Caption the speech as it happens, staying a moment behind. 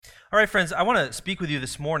All right, friends, I want to speak with you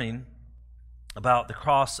this morning about the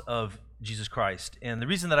cross of Jesus Christ. And the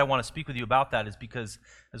reason that I want to speak with you about that is because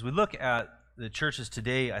as we look at the churches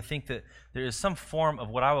today, I think that there is some form of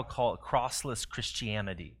what I would call a crossless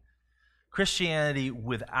Christianity. Christianity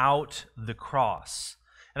without the cross.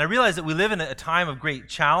 And I realize that we live in a time of great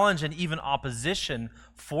challenge and even opposition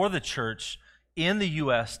for the church in the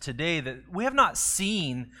U.S. today that we have not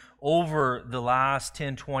seen over the last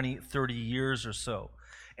 10, 20, 30 years or so.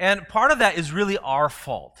 And part of that is really our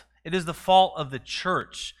fault. It is the fault of the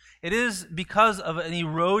church. It is because of an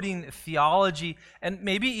eroding theology and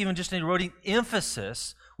maybe even just an eroding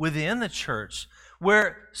emphasis within the church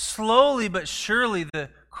where slowly but surely the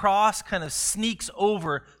cross kind of sneaks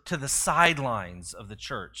over to the sidelines of the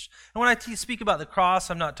church. And when I speak about the cross,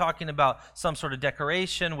 I'm not talking about some sort of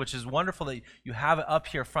decoration, which is wonderful that you have it up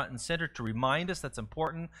here front and center to remind us. That's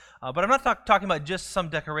important. But I'm not talking about just some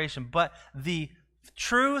decoration, but the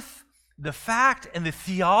truth, the fact, and the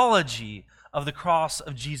theology of the cross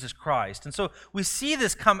of Jesus Christ. And so we see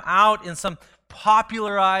this come out in some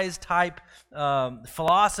popularized type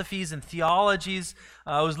philosophies and theologies.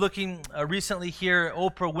 I was looking recently here,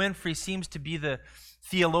 Oprah Winfrey seems to be the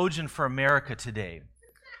theologian for America today.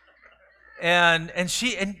 And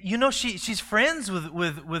she's friends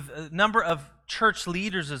with a number of church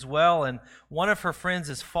leaders as well, and one of her friends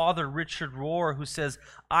is Father Richard Rohr, who says,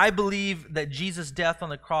 "I believe that Jesus' death on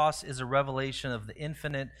the cross is a revelation of the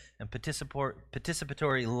infinite and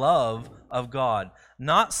participatory love of God,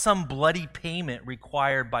 not some bloody payment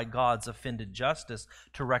required by God's offended justice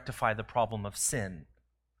to rectify the problem of sin.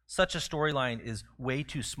 Such a storyline is way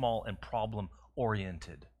too small and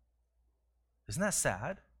problem-oriented." Isn't that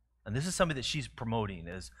sad? And this is something that she's promoting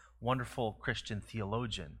as wonderful Christian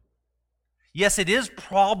theologian. Yes, it is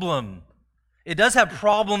problem. It does have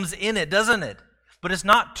problems in it, doesn't it? But it's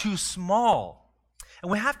not too small.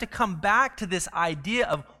 And we have to come back to this idea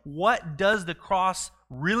of what does the cross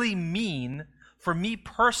really mean for me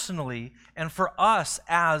personally and for us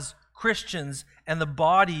as Christians and the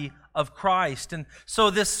body of Christ. And so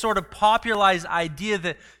this sort of popularized idea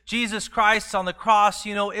that Jesus Christ on the cross,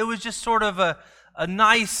 it was just sort of a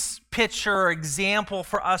nice picture or example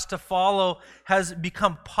for us to follow has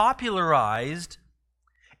become popularized,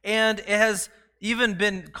 and it has even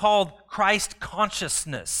been called Christ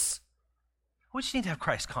consciousness. We just need to have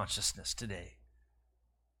Christ consciousness today.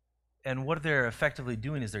 And what they're effectively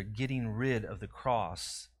doing is they're getting rid of the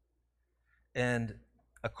cross. And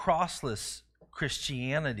a crossless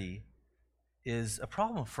Christianity is a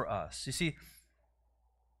problem for us. You see,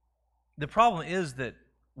 the problem is that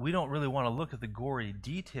we don't really want to look at the gory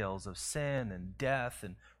details of sin and death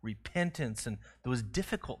and repentance and those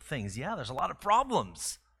difficult things. Yeah, there's a lot of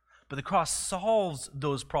problems, but the cross solves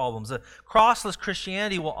those problems. A crossless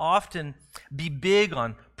Christianity will often be big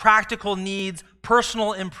on practical needs,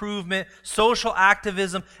 personal improvement, social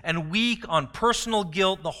activism, and weak on personal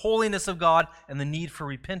guilt, the holiness of God, and the need for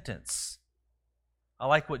repentance. I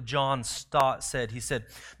like what John Stott said. He said,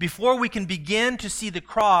 "Before we can begin to see the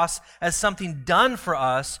cross as something done for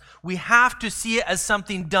us, we have to see it as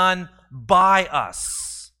something done by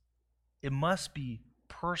us. It must be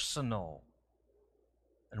personal.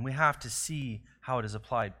 And we have to see how it is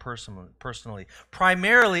applied personally.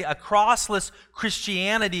 Primarily, a crossless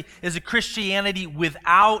Christianity is a Christianity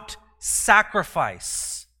without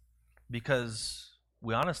sacrifice, because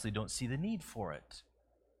we honestly don't see the need for it,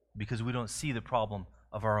 because we don't see the problem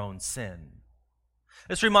of our own sin."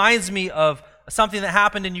 This reminds me of something that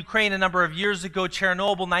happened in Ukraine a number of years ago,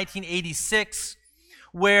 Chernobyl, 1986,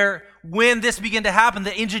 where when this began to happen,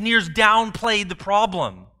 the engineers downplayed the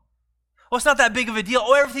problem. "Oh, it's not that big of a deal.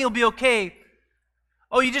 Oh, everything will be okay.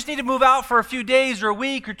 Oh, you just need to move out for a few days or a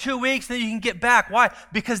week or 2 weeks, then you can get back." Why?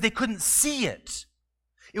 Because they couldn't see it.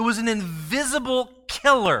 It was an invisible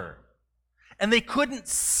killer. And they couldn't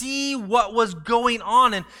see what was going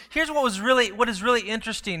on. And here's what is really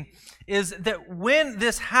interesting is that when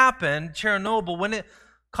this happened, Chernobyl, when it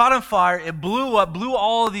caught on fire, it blew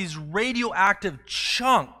all of these radioactive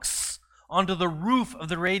chunks onto the roof of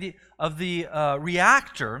the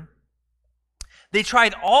reactor. They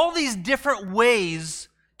tried all these different ways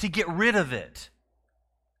to get rid of it.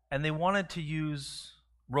 And they wanted to use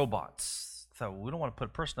robots. So we don't want to put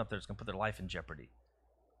a person up there that's going to put their life in jeopardy.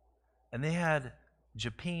 And they had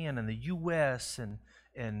Japan and the U.S.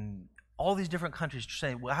 and all these different countries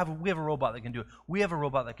saying, we have a robot that can do it. We have a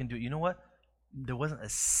robot that can do it. You know what? There wasn't a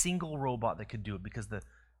single robot that could do it because the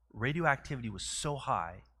radioactivity was so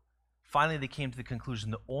high. Finally, they came to the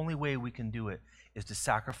conclusion the only way we can do it is to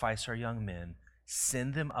sacrifice our young men,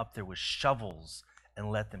 send them up there with shovels,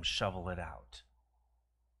 and let them shovel it out.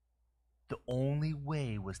 The only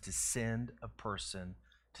way was to send a person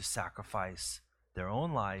to sacrifice their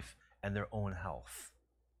own life and their own health.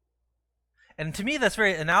 And to me, that's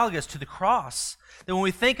very analogous to the cross. That when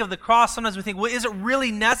we think of the cross, sometimes we think, well, is it really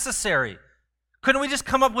necessary? Couldn't we just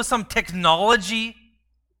come up with some technology?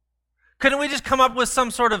 Couldn't we just come up with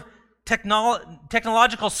some sort of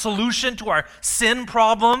technological solution to our sin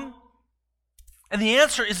problem? And the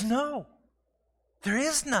answer is no. There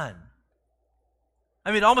is none. I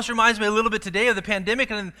mean, it almost reminds me a little bit today of the pandemic,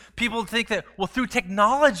 and people think that, well, through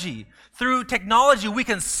technology, we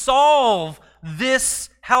can solve this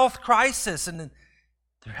health crisis. And the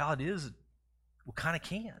reality is, we kind of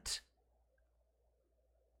can't.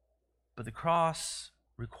 But the cross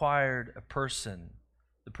required a person,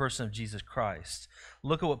 the person of Jesus Christ.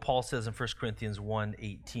 Look at what Paul says in 1 Corinthians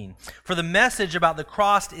 1:18. For the message about the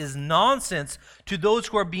cross is nonsense to those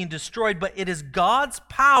who are being destroyed, but it is God's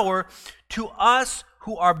power to us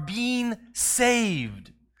who are being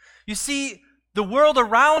saved. You see, the world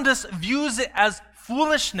around us views it as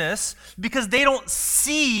foolishness because they don't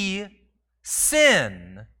see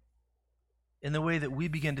sin in the way that we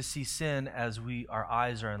begin to see sin as our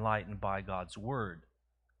eyes are enlightened by God's word.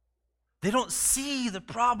 They don't see the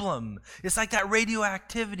problem. It's like that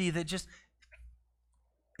radioactivity that just,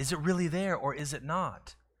 is it really there or is it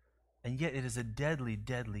not? And yet it is a deadly,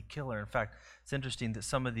 deadly killer. In fact, it's interesting that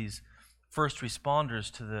some of these first responders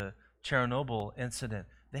to the Chernobyl incident,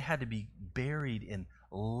 they had to be buried in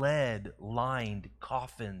lead-lined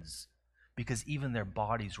coffins because even their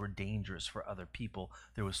bodies were dangerous for other people.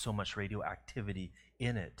 There was so much radioactivity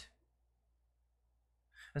in it.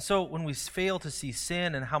 And so when we fail to see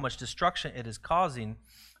sin and how much destruction it is causing,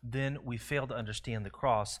 then we fail to understand the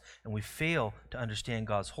cross and we fail to understand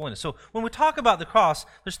God's holiness. So when we talk about the cross,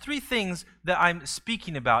 there's three things that I'm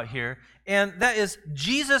speaking about here, and that is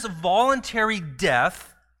Jesus' voluntary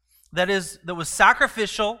death, that was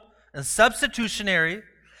sacrificial and substitutionary,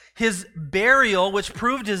 his burial, which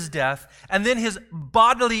proved his death, and then his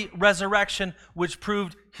bodily resurrection, which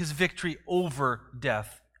proved his victory over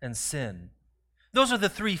death and sin. Those are the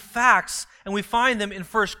three facts, and we find them in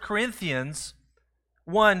 1 Corinthians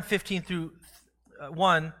 15,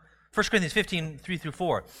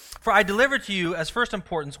 3-4. For I delivered to you as first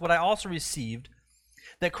importance what I also received,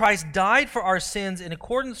 that Christ died for our sins in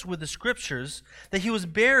accordance with the Scriptures, that he was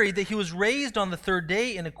buried, that he was raised on the third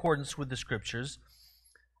day in accordance with the Scriptures.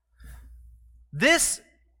 These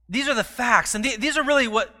are the facts, and these are really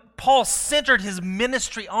what Paul centered his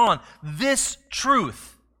ministry on, this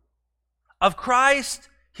truth of Christ,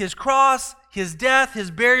 his cross, his death, his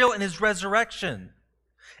burial, and his resurrection.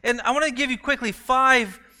 And I want to give you quickly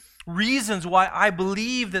 5 reasons why I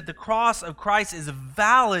believe that the cross of Christ is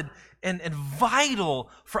valid and vital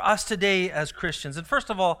for us today as Christians. And first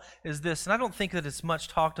of all is this, and I don't think that it's much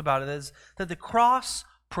talked about, it is that the cross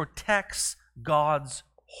protects God's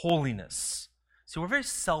holiness. See, we're very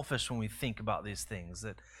selfish when we think about these things,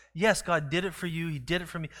 that yes, God did it for you, he did it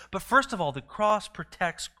for me, but first of all, the cross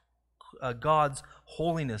protects God's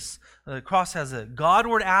holiness. The cross has a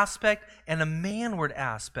Godward aspect and a manward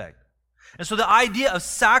aspect. And so the idea of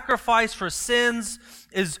sacrifice for sins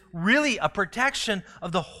is really a protection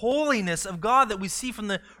of the holiness of God that we see from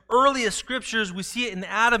the earliest scriptures. We see it in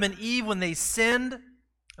Adam and Eve when they sinned.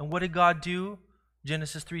 And what did God do?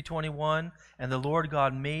 Genesis 3:21, and the Lord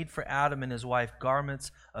God made for Adam and his wife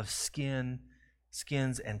garments of skins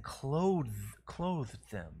and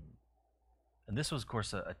clothed them. And this was, of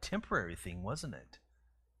course, a temporary thing, wasn't it?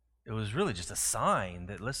 It was really just a sign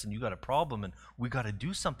that, listen, you got a problem and we got to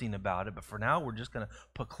do something about it, but for now we're just going to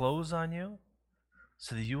put clothes on you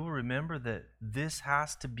so that you will remember that this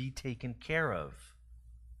has to be taken care of.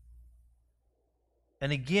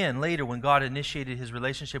 And again, later when God initiated his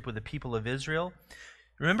relationship with the people of Israel,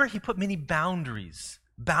 remember he put many boundaries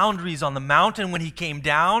on the mountain when he came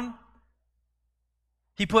down.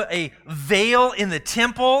 He put a veil in the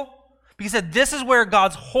temple. He said, this is where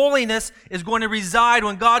God's holiness is going to reside.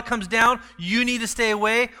 When God comes down, you need to stay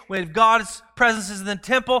away. When God's presence is in the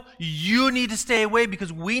temple, you need to stay away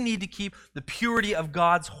because we need to keep the purity of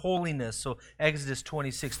God's holiness. So Exodus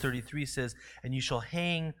 26:33 says, and you shall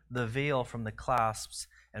hang the veil from the clasps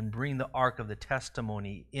and bring the ark of the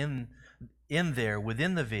testimony in there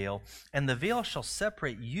within the veil, and the veil shall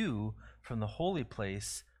separate you from the holy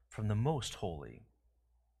place, from the most holy.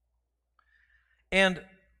 And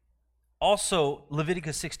also,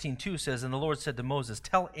 Leviticus 16:2 says, and the Lord said to Moses,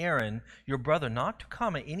 tell Aaron, your brother, not to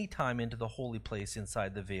come at any time into the holy place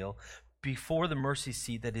inside the veil, before the mercy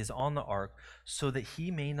seat that is on the ark, so that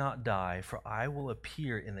he may not die, for I will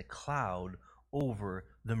appear in the cloud over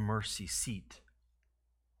the mercy seat.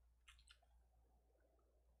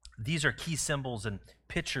 These are key symbols and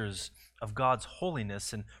pictures of God's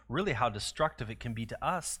holiness and really how destructive it can be to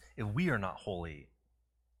us if we are not holy.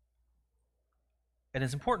 And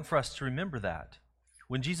it's important for us to remember that.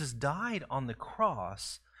 When Jesus died on the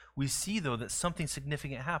cross, we see, though, that something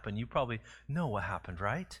significant happened. You probably know what happened,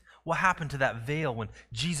 right? What happened to that veil when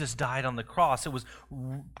Jesus died on the cross? It was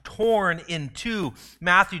torn in two.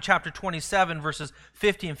 Matthew chapter 27, verses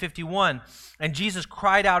 50 and 51. And Jesus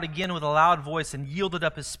cried out again with a loud voice and yielded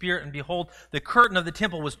up his spirit. And behold, the curtain of the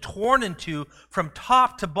temple was torn in two from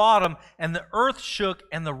top to bottom, and the earth shook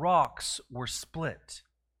and the rocks were split.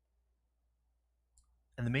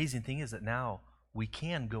 And the amazing thing is that now we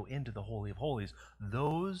can go into the Holy of Holies,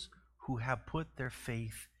 those who have put their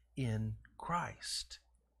faith in Christ.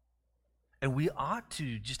 And we ought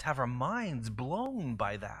to just have our minds blown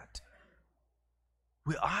by that.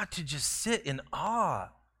 We ought to just sit in awe.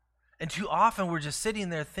 And too often we're just sitting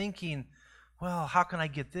there thinking, well, how can I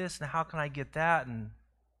get this and how can I get that? And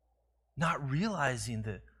not realizing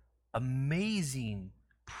the amazing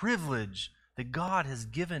privilege that God has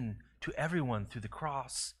given to everyone through the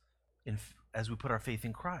cross as we put our faith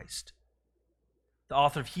in Christ. The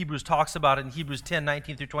author of Hebrews talks about it in Hebrews 10,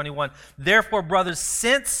 19 through 21. Therefore, brothers,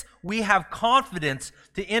 since we have confidence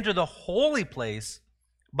to enter the holy place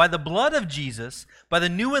by the blood of Jesus, by the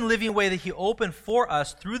new and living way that he opened for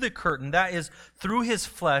us through the curtain, that is, through his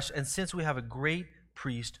flesh, and since we have a great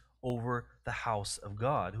priest over the house of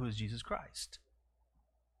God, who is Jesus Christ.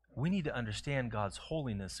 We need to understand God's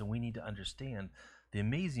holiness, and we need to understand the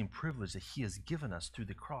amazing privilege that he has given us through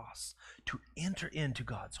the cross to enter into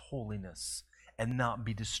God's holiness and not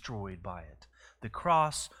be destroyed by it. The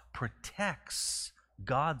cross protects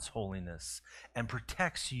God's holiness and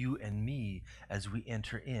protects you and me as we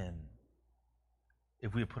enter in,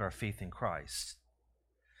 if we put our faith in Christ.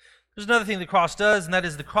 There's another thing the cross does, and that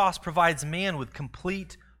is the cross provides man with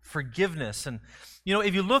complete forgiveness. And,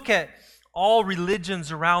 if you look at all religions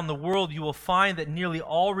around the world, you will find that nearly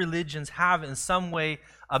all religions have in some way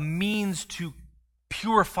a means to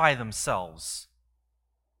purify themselves.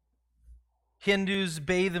 Hindus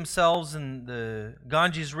bathe themselves in the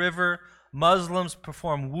Ganges River. Muslims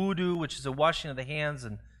perform wudu, which is a washing of the hands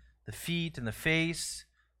and the feet and the face.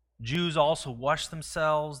 Jews also wash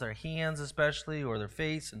themselves, their hands especially, or their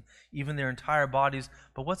face, and even their entire bodies.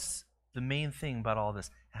 But what's the main thing about all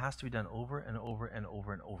this? It has to be done over and over and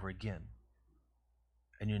over and over again.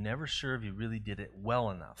 And you're never sure if you really did it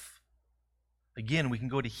well enough. Again, we can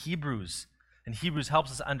go to Hebrews, and Hebrews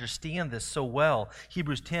helps us understand this so well.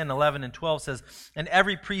 Hebrews 10, 11, and 12 says, and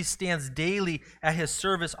every priest stands daily at his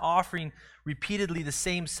service, offering repeatedly the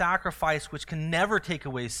same sacrifice, which can never take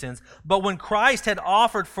away sins. But when Christ had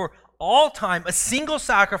offered for all time a single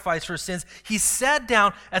sacrifice for sins, he sat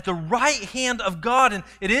down at the right hand of God. And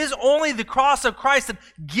it is only the cross of Christ that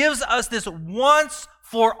gives us this once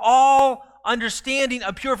for all understanding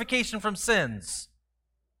of purification from sins.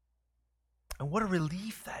 And what a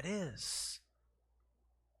relief that is.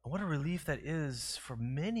 And what a relief that is for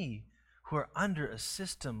many who are under a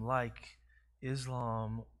system like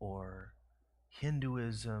Islam or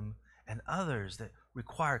Hinduism and others that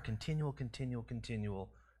require continual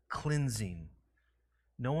cleansing.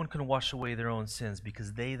 No one can wash away their own sins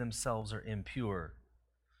because they themselves are impure.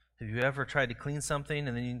 Have you ever tried to clean something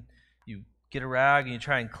and then you get a rag and you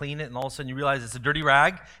try and clean it and all of a sudden you realize it's a dirty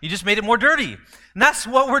rag? You just made it more dirty. And that's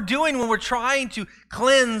what we're doing when we're trying to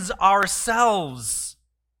cleanse ourselves.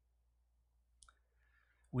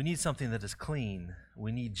 We need something that is clean.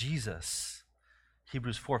 We need Jesus.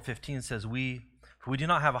 Hebrews 4:15 says, For we do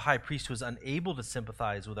not have a high priest who is unable to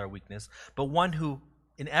sympathize with our weakness, but one who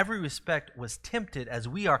in every respect was tempted as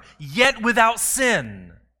we are, yet without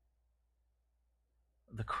sin.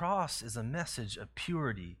 The cross is a message of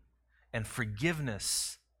purity and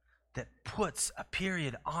forgiveness that puts a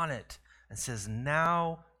period on it and says,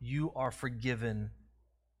 now you are forgiven,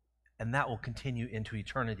 and that will continue into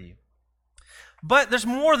eternity. But there's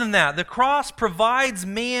more than that. The cross provides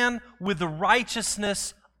man with the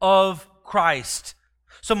righteousness of Christ.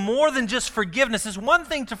 So more than just forgiveness. It's one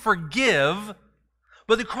thing to forgive,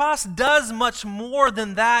 but the cross does much more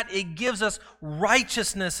than that. It gives us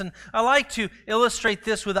righteousness. And I like to illustrate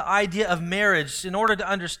this with the idea of marriage in order to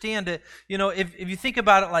understand it. If you think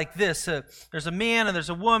about it like this, there's a man and there's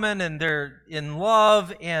a woman and they're in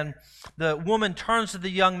love, and the woman turns to the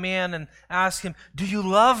young man and asks him, do you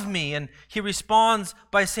love me? And he responds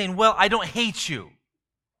by saying, well, I don't hate you.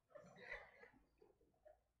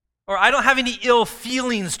 Or I don't have any ill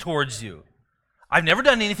feelings towards you. I've never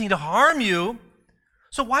done anything to harm you.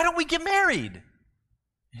 So why don't we get married?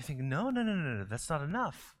 And you think, no, that's not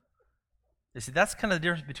enough. You see, that's kind of the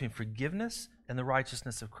difference between forgiveness and the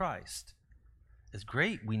righteousness of Christ. It's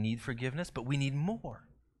great. We need forgiveness, but we need more.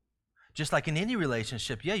 Just like in any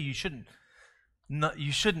relationship, you shouldn't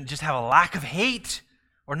just have a lack of hate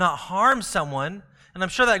or not harm someone. And I'm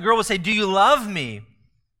sure that girl would say, "Do you love me?"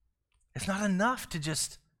 It's not enough to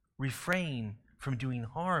just refrain from doing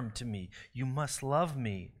harm to me. You must love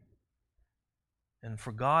me. And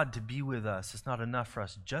for God to be with us, it's not enough for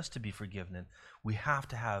us just to be forgiven. We have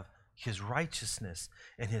to have His righteousness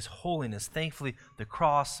and His holiness. Thankfully, the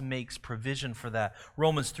cross makes provision for that.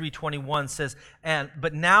 Romans 3:21 says,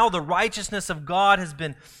 but now the righteousness of God has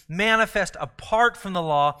been manifest apart from the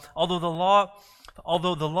law, although the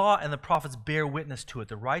law and the prophets bear witness to it,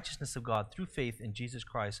 the righteousness of God through faith in Jesus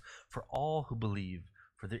Christ for all who believe,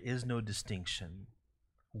 for there is no distinction.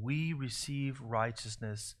 We receive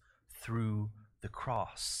righteousness through the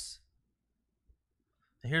cross.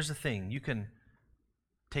 And here's the thing. You can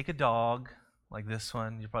take a dog like this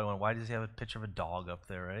one. You're probably wondering, why does he have a picture of a dog up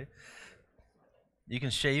there, right? You can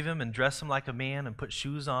shave him and dress him like a man and put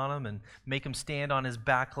shoes on him and make him stand on his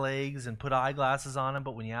back legs and put eyeglasses on him,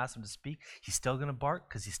 but when you ask him to speak, he's still going to bark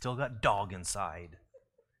because he's still got dog inside.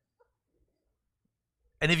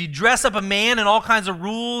 And if you dress up a man in all kinds of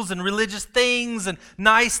rules and religious things and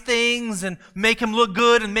nice things and make him look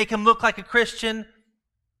good and make him look like a Christian,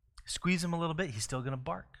 squeeze him a little bit, he's still going to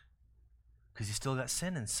bark because he's still got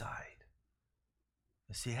sin inside.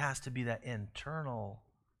 You see, it has to be that internal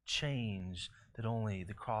change that only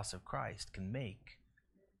the cross of Christ can make.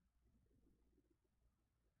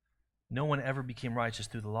 No one ever became righteous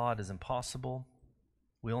through the law. It is impossible.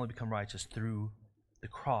 We only become righteous through the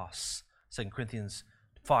cross. 2 Corinthians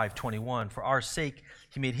 5:21, for our sake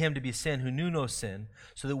He made Him to be sin who knew no sin,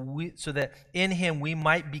 so that in Him we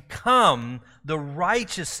might become the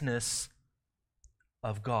righteousness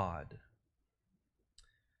of God.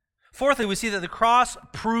 Fourthly, we see that the cross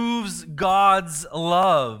proves God's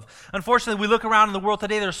love. Unfortunately, we look around in the world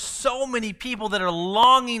today, there's so many people that are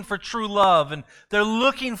longing for true love, and they're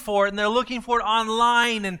looking for it, and they're looking for it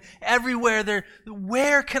online and everywhere.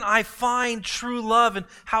 Where can I find true love? And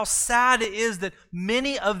how sad it is that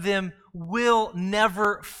many of them will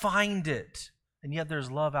never find it. And yet there's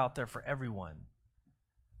love out there for everyone.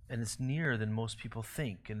 And it's nearer than most people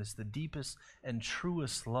think, and it's the deepest and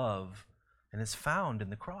truest love. And it's found in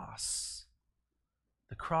the cross.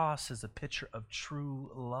 The cross is a picture of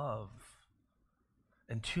true love.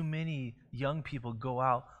 And too many young people go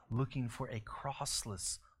out looking for a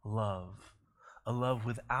crossless love, a love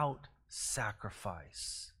without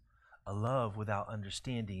sacrifice, a love without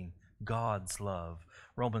understanding God's love.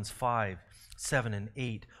 Romans 5:7 and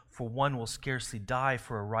 8, for one will scarcely die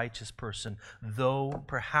for a righteous person, though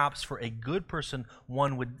perhaps for a good person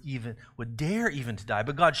one would dare even to die.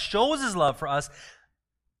 But God shows His love for us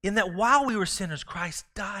in that while we were sinners, Christ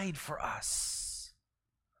died for us.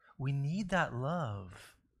 We need that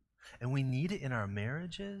love, and we need it in our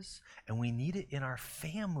marriages, and we need it in our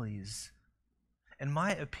families. And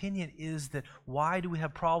my opinion is that why do we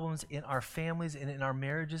have problems in our families and in our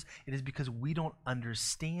marriages? It is because we don't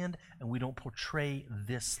understand and we don't portray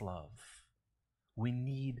this love. We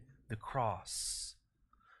need the cross.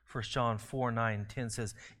 1 John 4:9-10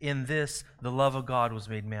 says, in this the love of God was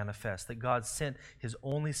made manifest, that God sent His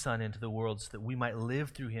only Son into the world so that we might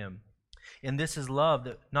live through Him. And this is love,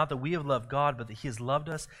 that not that we have loved God, but that He has loved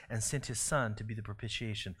us and sent His Son to be the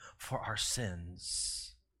propitiation for our sins.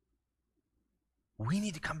 We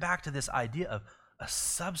need to come back to this idea of a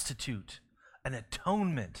substitute, an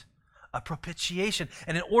atonement, a propitiation.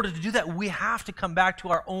 And in order to do that, we have to come back to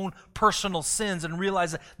our own personal sins and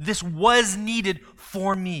realize that this was needed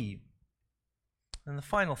for me. And the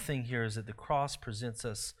final thing here is that the cross presents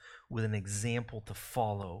us with an example to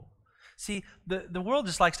follow. See, the world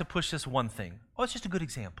just likes to push this one thing. Oh, it's just a good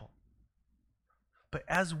example. But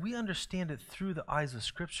as we understand it through the eyes of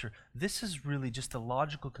Scripture, this is really just a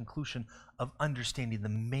logical conclusion of understanding the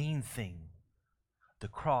main thing. The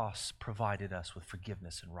cross provided us with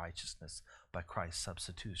forgiveness and righteousness by Christ's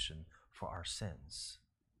substitution for our sins.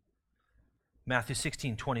 Matthew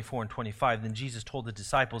 16:24 and 25, then Jesus told the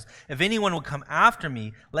disciples, if anyone will come after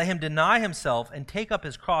me, let him deny himself and take up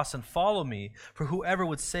his cross and follow me. For whoever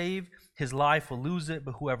would save his life will lose it,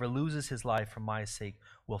 but whoever loses his life for my sake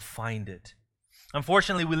will find it.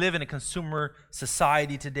 Unfortunately, we live in a consumer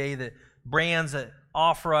society today that brands that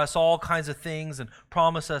offer us all kinds of things and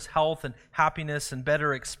promise us health and happiness and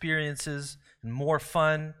better experiences and more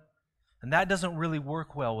fun. And that doesn't really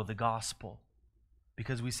work well with the gospel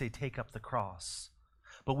because we say take up the cross.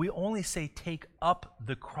 But we only say take up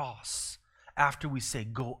the cross after we say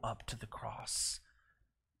go up to the cross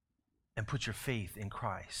and put your faith in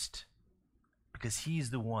Christ. because he's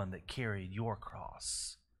the one that carried your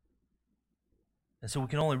cross. And so we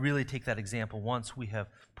can only really take that example once we have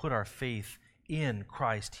put our faith in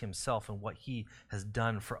Christ himself and what he has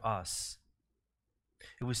done for us.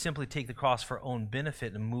 If we simply take the cross for our own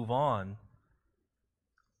benefit and move on,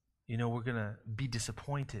 we're going to be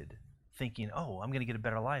disappointed, thinking, I'm going to get a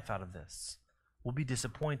better life out of this. We'll be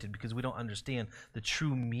disappointed because we don't understand the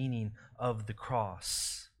true meaning of the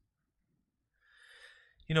cross.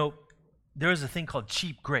 There is a thing called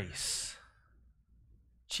cheap grace.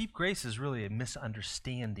 Cheap grace is really a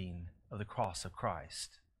misunderstanding of the cross of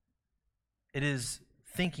Christ. It is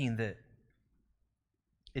thinking that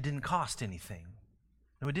it didn't cost anything.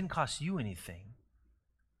 No, it didn't cost you anything,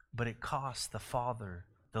 but it cost the Father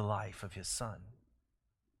the life of his Son.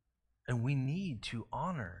 And we need to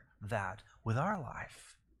honor that with our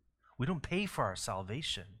life. We don't pay for our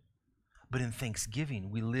salvation, but in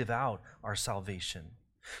thanksgiving, we live out our salvation.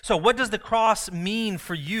 So what does the cross mean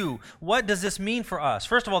for you? What does this mean for us?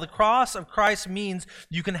 First of all, the cross of Christ means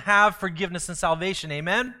you can have forgiveness and salvation.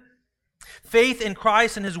 Amen? Faith in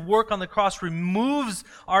Christ and his work on the cross removes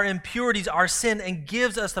our impurities, our sin, and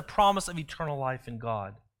gives us the promise of eternal life in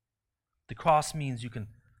God. The cross means you can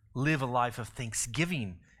live a life of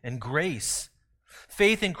thanksgiving and grace.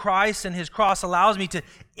 Faith in Christ and his cross allows me to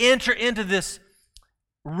enter into this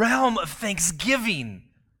realm of thanksgiving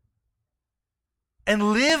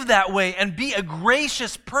and live that way and be a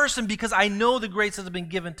gracious person because I know the grace that has been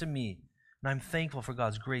given to me. And I'm thankful for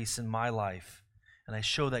God's grace in my life. And I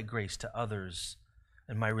show that grace to others.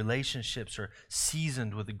 And my relationships are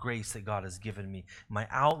seasoned with the grace that God has given me. My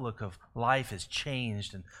outlook of life has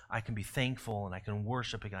changed, and I can be thankful, and I can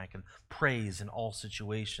worship, and I can praise in all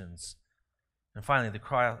situations. And finally, the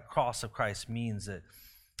cross of Christ means that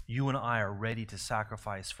you and I are ready to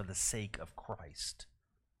sacrifice for the sake of Christ.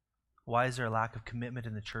 Why is there a lack of commitment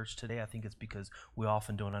in the church today? I think it's because we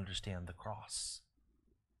often don't understand the cross.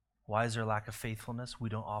 Why is there a lack of faithfulness? We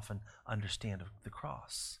don't often understand the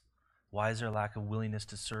cross. Why is there a lack of willingness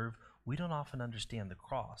to serve? We don't often understand the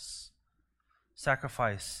cross.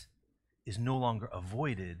 Sacrifice is no longer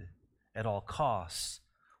avoided at all costs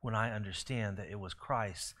when I understand that it was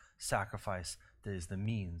Christ's sacrifice that is the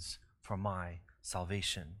means for my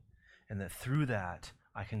salvation, and that through that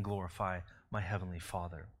I can glorify my Heavenly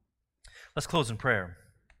Father. Let's close in prayer.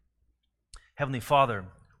 Heavenly Father,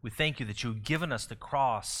 we thank you that you've given us the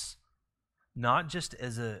cross not just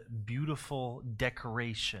as a beautiful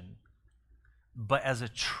decoration, but as a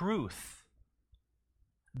truth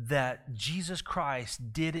that Jesus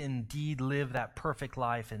Christ did indeed live that perfect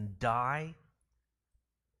life and die.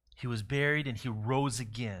 He was buried and he rose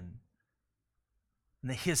again.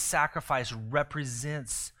 And that his sacrifice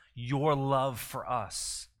represents your love for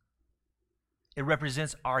us. It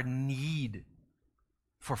represents our need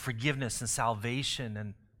for forgiveness and salvation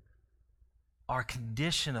and our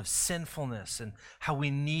condition of sinfulness and how we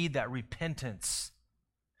need that repentance.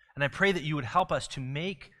 And I pray that you would help us to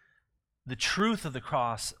make the truth of the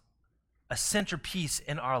cross a centerpiece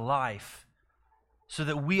in our life so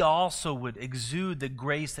that we also would exude the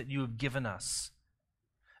grace that you have given us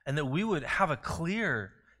and that we would have a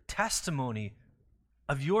clear testimony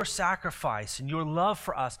of your sacrifice and your love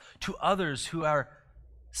for us to others who are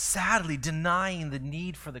sadly denying the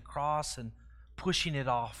need for the cross and pushing it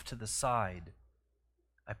off to the side.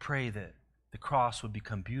 I pray that the cross would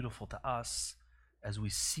become beautiful to us as we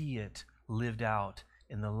see it lived out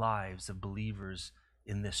in the lives of believers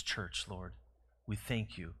in this church, Lord. We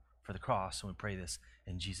thank you for the cross, and we pray this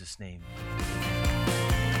in Jesus' name.